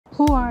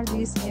Who are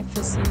these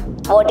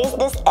FSE? What is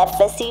this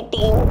FSE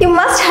team? You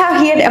must have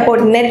heard about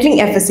Netlink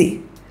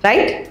FSE,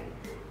 right?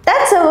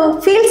 That's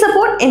our field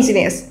support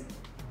engineers,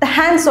 the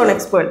hands-on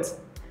experts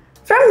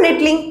from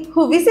Netlink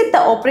who visit the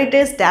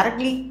operators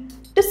directly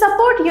to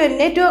support your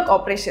network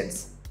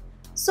operations.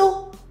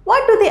 So,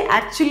 what do they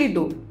actually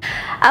do?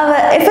 Our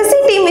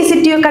FSE team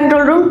visits your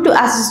control room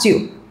to assist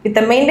you with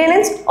the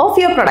maintenance of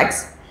your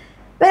products,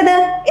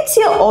 whether it's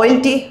your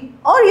OLT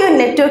or your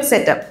network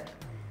setup.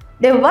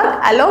 They work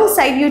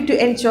alongside you to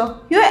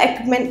ensure your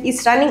equipment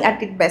is running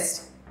at its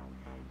best.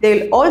 They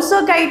will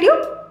also guide you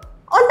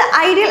on the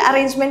ideal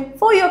arrangement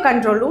for your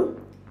control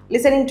room,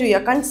 listening to your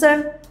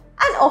concern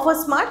and offer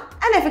smart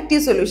and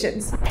effective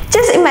solutions.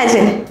 Just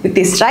imagine, with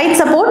this right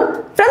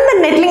support from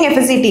the Netlink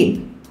FSE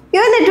team,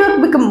 your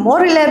network becomes more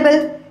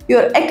reliable,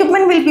 your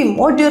equipment will be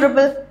more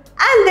durable,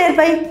 and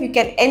thereby you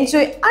can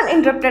enjoy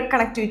uninterrupted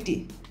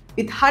connectivity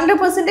with 100%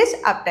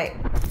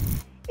 uptime.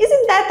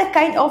 Isn't that the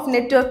kind of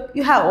network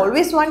you have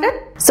always wanted?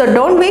 So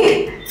don't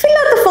wait, fill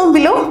out the form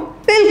below,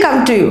 we'll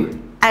come to you.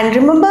 And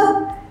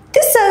remember,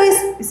 this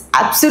service is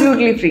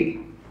absolutely free.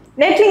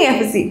 Netlink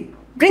FSE,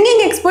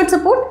 bringing expert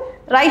support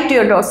right to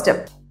your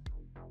doorstep.